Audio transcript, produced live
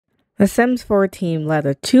The Sims 4 team led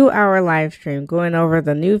a 2-hour live stream going over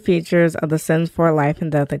the new features of the Sims 4 Life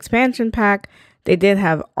and Death expansion pack. They did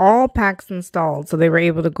have all packs installed, so they were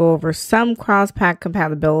able to go over some cross-pack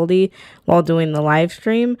compatibility while doing the live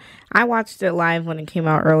stream. I watched it live when it came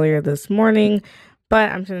out earlier this morning,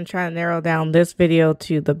 but I'm going to try to narrow down this video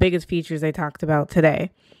to the biggest features they talked about today.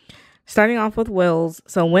 Starting off with wills.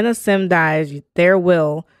 So when a Sim dies, their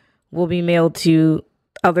will be mailed to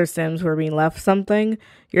other Sims who are being left something.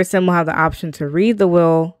 Your Sim will have the option to read the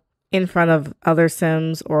will in front of other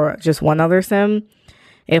Sims or just one other Sim.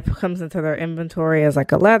 It comes into their inventory as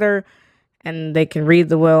like a letter, and they can read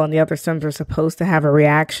the will, and the other Sims are supposed to have a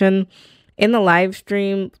reaction. In the live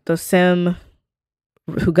stream, the Sim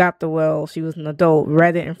who got the will, she was an adult,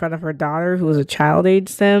 read it in front of her daughter, who was a child age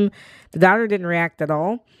Sim. The daughter didn't react at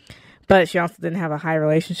all, but she also didn't have a high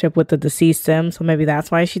relationship with the deceased Sim, so maybe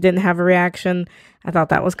that's why she didn't have a reaction. I thought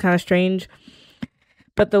that was kind of strange.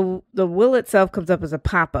 But the will itself comes up as a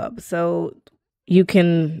pop-up, so you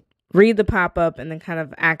can read the pop-up and then kind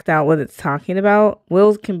of act out what it's talking about.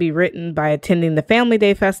 Wills can be written by attending the Family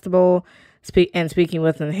Day Festival and speaking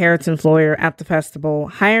with an inheritance lawyer at the festival,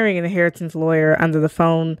 hiring an inheritance lawyer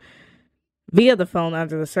via the phone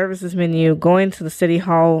under the services menu, going to the City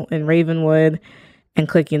Hall in Ravenwood and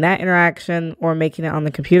clicking that interaction, or making it on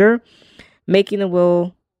the computer. Making a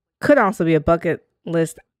will could also be a bucket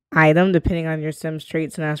list item depending on your Sim's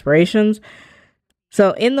traits and aspirations.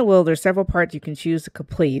 So in the will, there's several parts you can choose to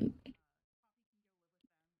complete.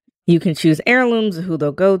 You can choose heirlooms, who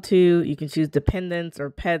they'll go to. You can choose dependents or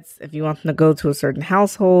pets if you want them to go to a certain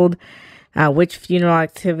household. Which funeral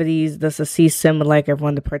activities the deceased Sim would like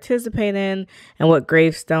everyone to participate in, and what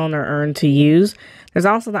gravestone or urn to use. There's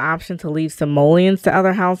also the option to leave simoleons to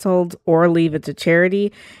other households or leave it to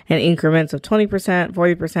charity in increments of 20%, 40%,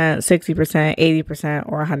 60%, 80%,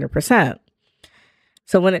 or 100%.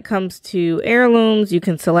 So when it comes to heirlooms, you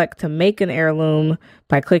can select to make an heirloom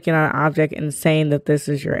by clicking on an object and saying that this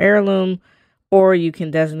is your heirloom, or you can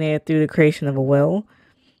designate it through the creation of a will.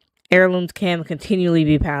 Heirlooms can continually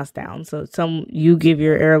be passed down. So you give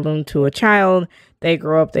your heirloom to a child, they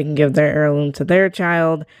grow up, they can give their heirloom to their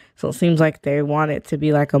child. So it seems like they want it to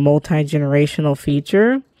be like a multi-generational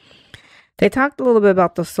feature. They talked a little bit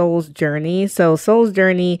about the Soul's Journey. So Soul's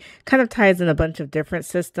Journey kind of ties in a bunch of different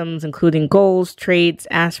systems, including goals, traits,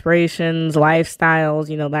 aspirations, lifestyles,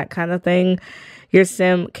 that kind of thing. Your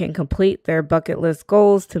Sim can complete their bucket list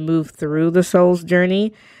goals to move through the Soul's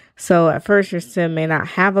Journey. So at first, your Sim may not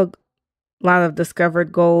have a lot of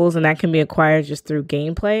discovered goals, and that can be acquired just through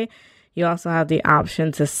gameplay. You also have the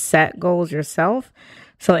option to set goals yourself.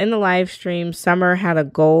 So in the live stream, Summer had a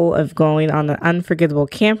goal of going on an unforgettable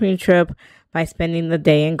camping trip by spending the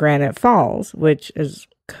day in Granite Falls, which is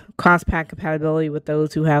cross-pack compatibility with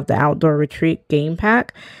those who have the Outdoor Retreat game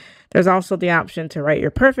pack. There's also the option to write your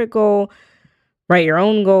perfect goal, write your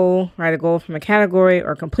own goal, write a goal from a category,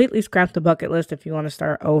 or completely scrap the bucket list if you want to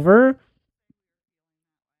start over.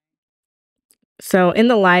 So in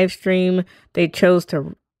the live stream, they chose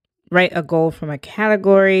to write a goal from a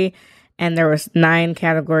category, and there was 9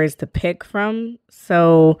 categories to pick from.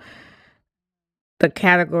 So the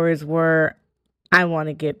categories were: I want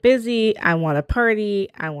to get busy, I want to party,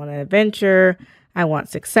 I want an adventure, I want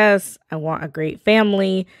success, I want a great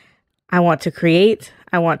family, I want to create,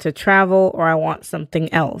 I want to travel, or I want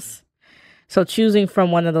something else. So choosing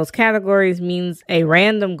from one of those categories means a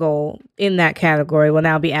random goal in that category will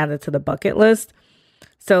now be added to the bucket list.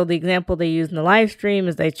 So the example they used in the live stream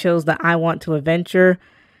is they chose the I want to adventure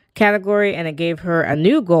category, and it gave her a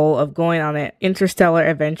new goal of going on an interstellar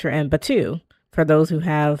adventure in Batuu for those who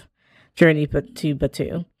have Journey to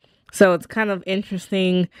Batuu. So it's kind of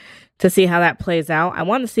interesting to see how that plays out. I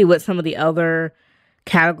want to see what some of the other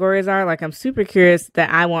categories are. Like, I'm super curious that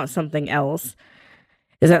I want something else.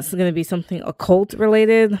 Is that going to be something occult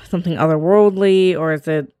related, something otherworldly, or is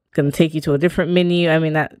it going to take you to a different menu? I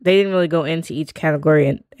mean, that they didn't really go into each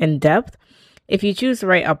category in depth. If you choose to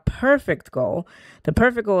write a perfect goal, the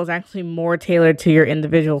perfect goal is actually more tailored to your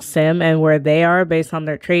individual Sim and where they are based on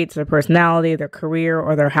their traits, their personality, their career,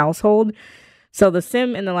 or their household. So the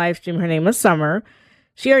Sim in the live stream, her name was Summer.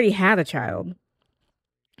 She already had a child,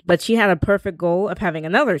 but she had a perfect goal of having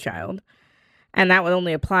another child. And that would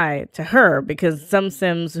only apply to her, because some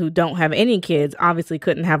Sims who don't have any kids obviously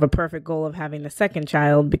couldn't have a perfect goal of having a second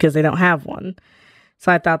child because they don't have one.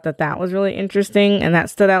 So I thought that was really interesting, and that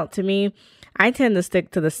stood out to me. I tend to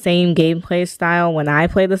stick to the same gameplay style when I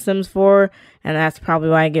play The Sims 4, and that's probably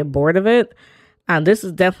why I get bored of it. This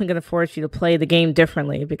is definitely going to force you to play the game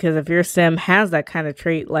differently, because if your Sim has that kind of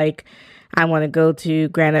trait, like I want to go to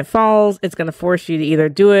Granite Falls, it's going to force you to either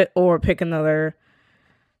do it or pick another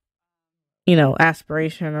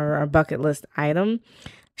aspiration or a bucket list item.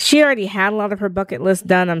 She already had a lot of her bucket list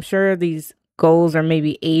done. I'm sure these goals are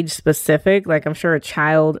maybe age specific. Like, I'm sure a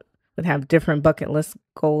child would have different bucket list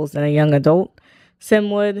goals than a young adult sim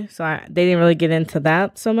would. So they didn't really get into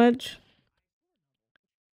that so much.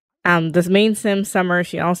 This main sim, Summer,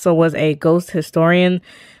 she also was a ghost historian,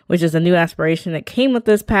 which is a new aspiration that came with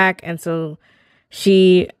this pack. And so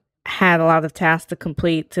she had a lot of tasks to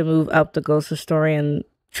complete to move up the ghost historian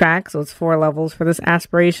track. So it's 4 levels for this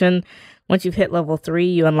aspiration. Once you've hit level 3,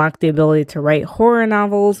 you unlock the ability to write horror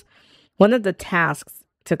novels. One of the tasks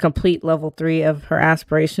to complete level 3 of her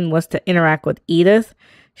aspiration was to interact with Edith.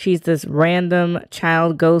 She's this random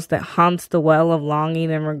child ghost that haunts the well of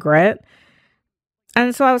longing and regret.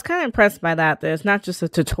 And so I was kind of impressed by that. There's not just a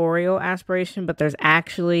tutorial aspiration, but there's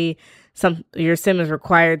actually your sim is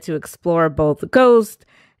required to explore both the ghost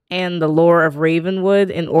and the lore of Ravenwood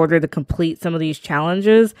in order to complete some of these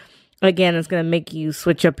challenges. Again, it's going to make you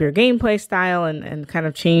switch up your gameplay style and kind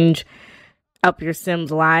of change up your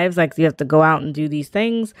sim's lives. Like, you have to go out and do these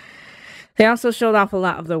things. They also showed off a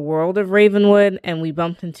lot of the world of Ravenwood, and we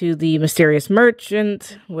bumped into the mysterious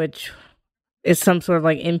merchant, which is some sort of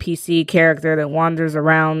like NPC character that wanders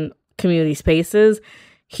around community spaces.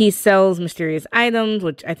 He sells mysterious items,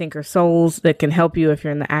 which I think are souls that can help you if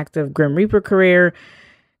you're in the active Grim Reaper career.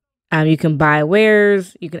 You can buy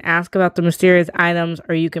wares, you can ask about the mysterious items,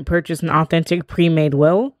 or you can purchase an authentic pre-made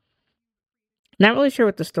will. Not really sure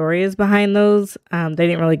what the story is behind those. They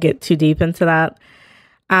didn't really get too deep into that.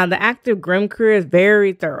 The active Grim career is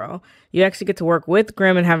very thorough. You actually get to work with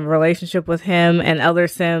Grim and have a relationship with him and other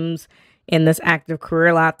sims in this active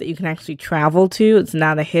career lot that you can actually travel to. It's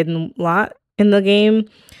not a hidden lot in the game.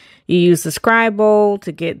 You use the scribe bowl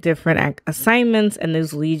to get different assignments, and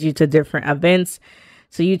those lead you to different events.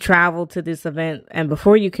 So you travel to this event, and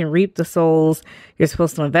before you can reap the souls, you're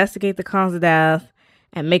supposed to investigate the cause of death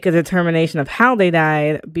and make a determination of how they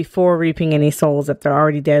died before reaping any souls if they're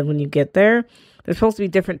already dead when you get there. There's supposed to be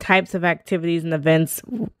different types of activities and events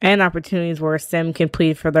and opportunities where a sim can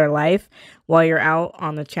plead for their life while you're out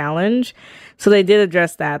on the challenge. So they did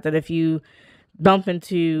address that if you bump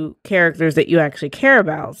into characters that you actually care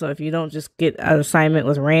about, so if you don't just get an assignment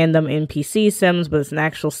with random NPC sims, but it's an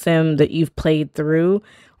actual sim that you've played through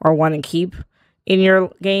or want to keep in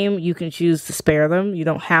your game, you can choose to spare them. You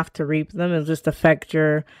don't have to reap them. It'll just affect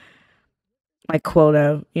your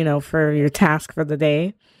quota, for your task for the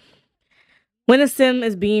day. When a sim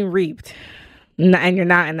is being reaped, and you're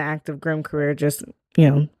not in the active Grim career, just,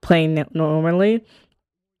 playing normally,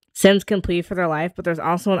 sims can plead for their life, but there's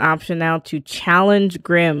also an option now to challenge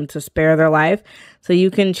Grim to spare their life. So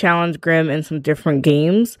you can challenge Grim in some different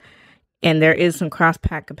games, and there is some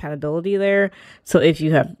cross-pack compatibility there. So if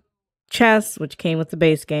you have chess, which came with the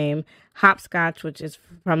base game, hopscotch, which is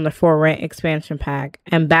from the For Rent expansion pack,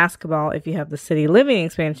 and basketball, if you have the City Living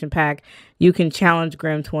expansion pack, you can challenge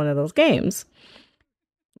Grim to one of those games.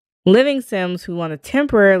 Living sims who want to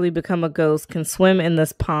temporarily become a ghost can swim in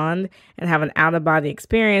this pond and have an out-of-body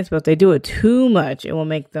experience, but if they do it too much, it will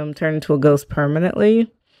make them turn into a ghost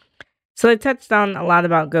permanently. So they touched on a lot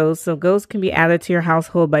about ghosts. So ghosts can be added to your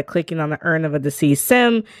household by clicking on the urn of a deceased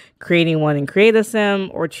sim, creating one in Create a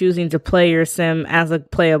Sim, or choosing to play your sim as a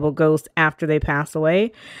playable ghost after they pass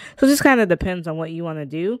away. So it just kind of depends on what you want to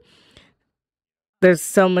do. There's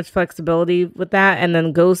so much flexibility with that. And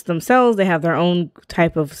then ghosts themselves, they have their own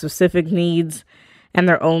type of specific needs and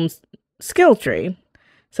their own skill tree.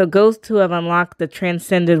 So ghosts who have unlocked the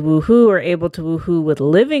transcended woohoo are able to woohoo with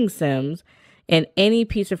living sims and any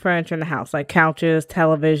piece of furniture in the house, like couches,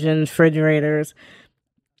 televisions, refrigerators.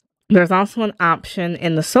 There's also an option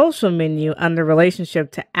in the social menu under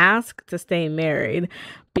relationship to ask to stay married,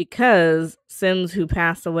 because sims who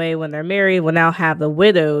pass away when they're married will now have the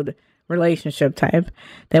widowed relationship type.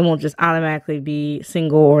 They won't just automatically be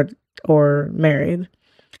single or married.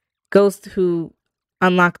 Ghosts who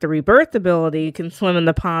unlock the rebirth ability can swim in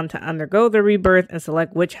the pond to undergo the rebirth and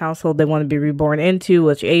select which household they want to be reborn into,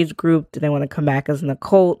 which age group do they want to come back as an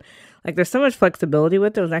occult. There's so much flexibility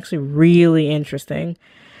with it. It was actually really interesting.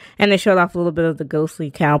 And they showed off a little bit of the ghostly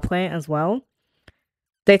cow plant as well.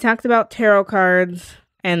 They talked about tarot cards,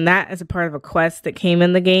 and that is a part of a quest that came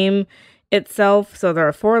in the game itself. So there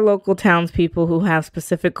are 4 local townspeople who have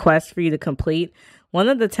specific quests for you to complete. One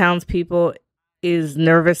of the townspeople is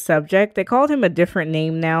Nervous Subject. They called him a different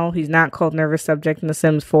name now. He's not called Nervous Subject in The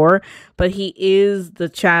Sims 4, but he is the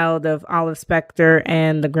child of Olive Spectre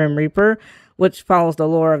and the Grim Reaper, which follows the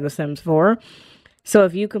lore of The Sims 4. So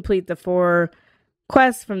if you complete the 4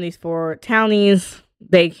 quests from these 4 townies,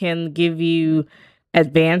 they can give you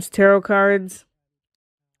advanced tarot cards,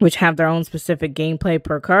 which have their own specific gameplay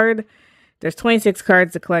per card. There's 26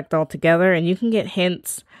 cards to collect altogether, and you can get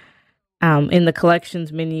hints in the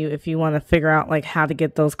collections menu if you want to figure out like how to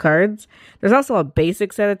get those cards. There's also a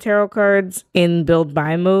basic set of tarot cards in build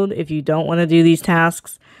buy mode if you don't want to do these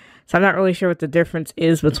tasks. So I'm not really sure what the difference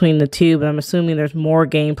is between the two, but I'm assuming there's more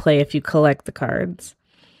gameplay if you collect the cards.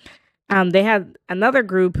 They had another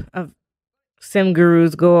group of sim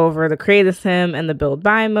gurus go over the create a sim and the build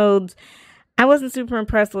buy modes. I wasn't super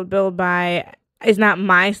impressed with build buy. It's not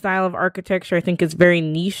my style of architecture. I think it's very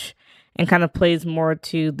niche and kind of plays more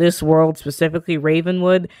to this world, specifically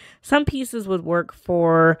Ravenwood. Some pieces would work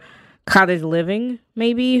for cottage living,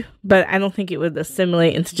 maybe, but I don't think it would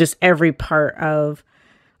assimilate into just every part of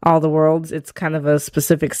all the worlds. It's kind of a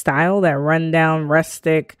specific style, that rundown,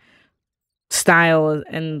 rustic style,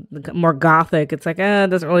 and more gothic. It's like, it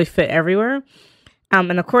doesn't really fit everywhere.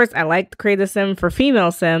 And of course, I like to create a sim for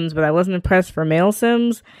female sims, but I wasn't impressed for male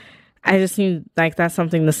sims. I just seem like that's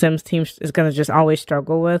something the Sims team is going to just always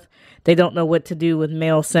struggle with. They don't know what to do with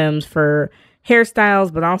male Sims for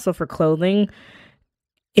hairstyles, but also for clothing.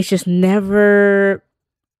 It's just never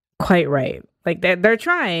quite right. Like they're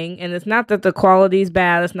trying, and it's not that the quality's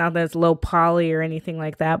bad. It's not that it's low poly or anything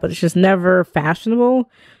like that, but it's just never fashionable.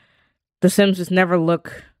 The Sims just never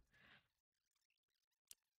look.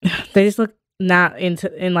 They just look not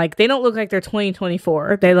like they don't look like they're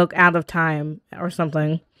 2024. They look out of time or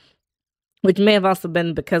something. Which may have also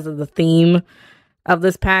been because of the theme of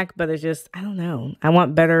this pack, but it's just, I don't know. I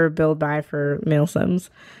want better build buy for male Sims.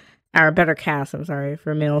 Or better cast, I'm sorry,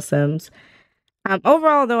 for male Sims.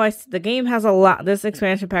 Overall, though, the game has a lot, this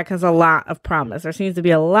expansion pack has a lot of promise. There seems to be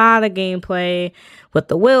a lot of gameplay with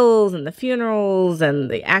the wills and the funerals and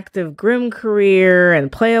the active grim career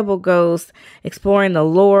and playable ghosts, exploring the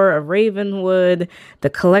lore of Ravenwood, the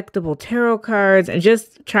collectible tarot cards, and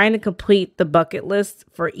just trying to complete the bucket list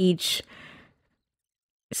for each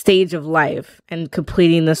stage of life and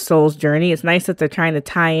completing the soul's journey. It's nice that they're trying to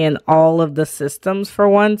tie in all of the systems for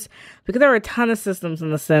once, because there were a ton of systems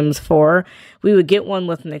in The Sims 4. We would get one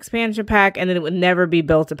with an expansion pack and then it would never be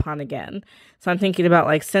built upon again. So I'm thinking about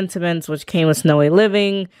like Sentiments, which came with Snowy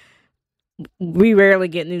Living. We rarely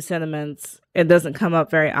get new Sentiments. It doesn't come up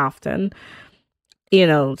very often. You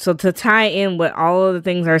know, so to tie in what all of the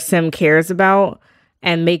things our sim cares about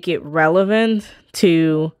and make it relevant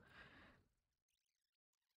to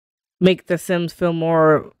make the Sims feel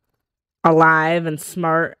more alive and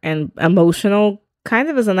smart and emotional kind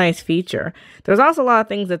of is a nice feature. There's also a lot of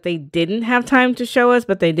things that they didn't have time to show us,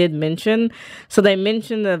 but they did mention. So they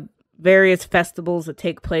mentioned the various festivals that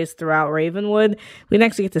take place throughout Ravenwood. We didn't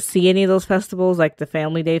actually get to see any of those festivals, like the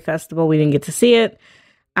Family Day Festival. We didn't get to see it.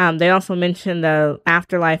 They also mentioned the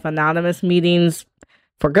Afterlife Anonymous meetings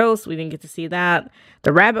for ghosts. We didn't get to see that.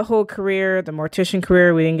 The Rabbit Hole career, the Mortician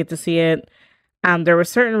career, we didn't get to see it. There were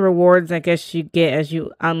certain rewards, I guess, you get as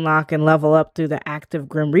you unlock and level up through the active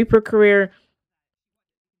Grim Reaper career.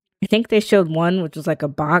 I think they showed one, which was like a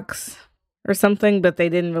box or something, but they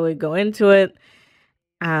didn't really go into it.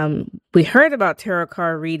 We heard about tarot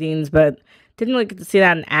card readings, but didn't really get to see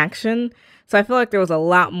that in action. So I feel like there was a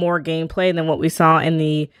lot more gameplay than what we saw in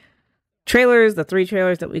the trailers, the 3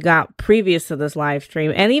 trailers that we got previous to this live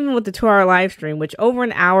stream. And even with the 2-hour live stream, which over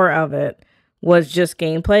an hour of it was just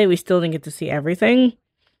gameplay, we still didn't get to see everything.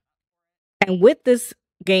 And with this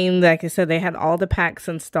game, like I said, they had all the packs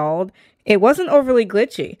installed. It wasn't overly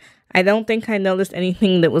glitchy. I don't think I noticed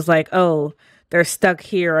anything that was like, oh, they're stuck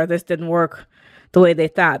here or this didn't work the way they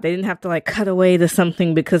thought. They didn't have to like cut away to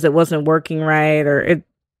something because it wasn't working right, or it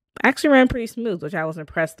actually ran pretty smooth, which I was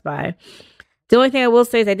impressed by. The only thing I will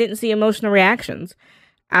say is I didn't see emotional reactions.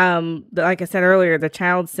 Like I said earlier, the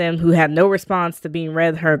child sim who had no response to being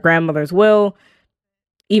read her grandmother's will,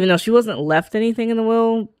 even though she wasn't left anything in the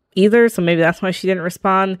will either, so maybe that's why she didn't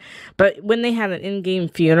respond. But when they had an in-game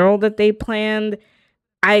funeral that they planned,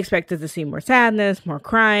 I expected to see more sadness, more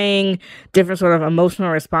crying, different sort of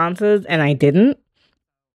emotional responses, and I didn't.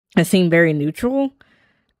 It seemed very neutral.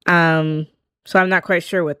 So I'm not quite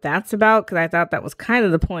sure what that's about, because I thought that was kind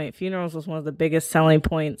of the point. Funerals was one of the biggest selling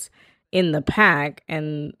points in the pack,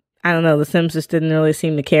 and I don't know, the Sims just didn't really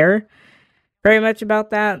seem to care very much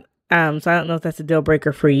about that. So I don't know if that's a deal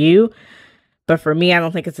breaker for you, but for me, I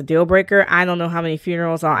don't think it's a deal breaker. I don't know how many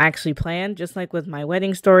funerals I'll actually plan. Just like with my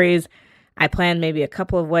wedding stories, I planned maybe a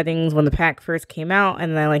couple of weddings when the pack first came out,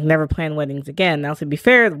 and then I like never planned weddings again. Now, to be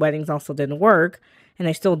fair, the weddings also didn't work, and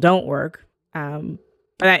they still don't work.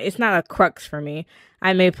 But it's not a crux for me.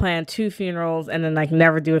 I may plan 2 funerals and then like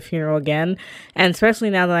never do a funeral again. And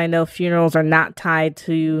especially now that I know funerals are not tied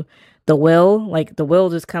to the will, like the will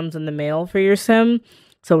just comes in the mail for your sim.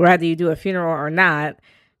 So whether you do a funeral or not,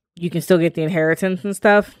 you can still get the inheritance and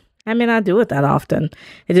stuff. I may not do it that often.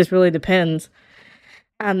 It just really depends.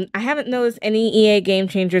 I haven't noticed any EA Game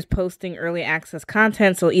Changers posting early access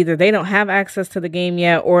content, so either they don't have access to the game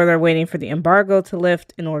yet, or they're waiting for the embargo to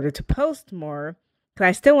lift in order to post more. Because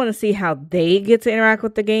I still want to see how they get to interact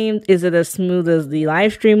with the game. Is it as smooth as the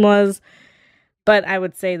live stream was? But I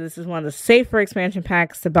would say this is one of the safer expansion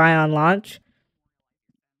packs to buy on launch.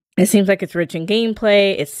 It seems like it's rich in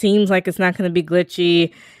gameplay. It seems like it's not going to be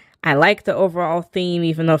glitchy. I like the overall theme,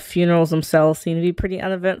 even though funerals themselves seem to be pretty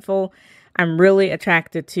uneventful. I'm really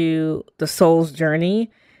attracted to the soul's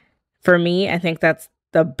journey. For me, I think that's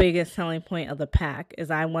the biggest selling point of the pack, is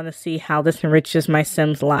I want to see how this enriches my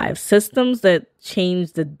Sims lives. Systems that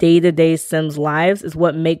change the day-to-day Sims lives is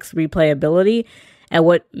what makes replayability and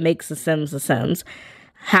what makes the Sims the Sims.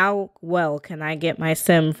 How well can I get my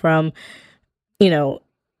Sim from,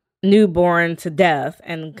 newborn to death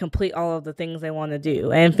and complete all of the things they want to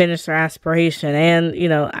do and finish their aspiration?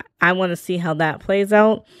 And, I want to see how that plays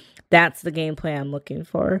out. That's the gameplay I'm looking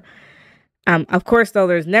for. Of course, though,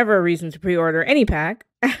 there's never a reason to pre-order any pack.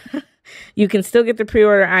 You can still get the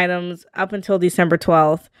pre-order items up until December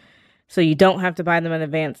 12th. So you don't have to buy them in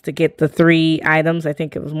advance to get the 3 items. I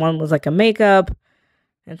think one was like a makeup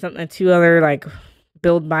and 2 other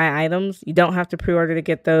build buy items. You don't have to pre-order to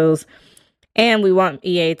get those. And we want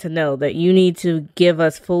EA to know that you need to give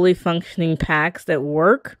us fully functioning packs that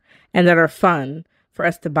work and that are fun for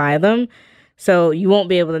us to buy them. So you won't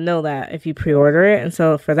be able to know that if you pre-order it. And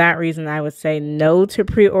so for that reason, I would say no to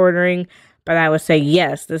pre-ordering, but I would say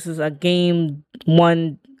yes, this is a game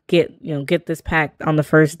one, get this pack on the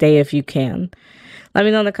first day if you can. Let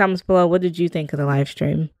me know in the comments below, what did you think of the live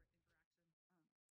stream?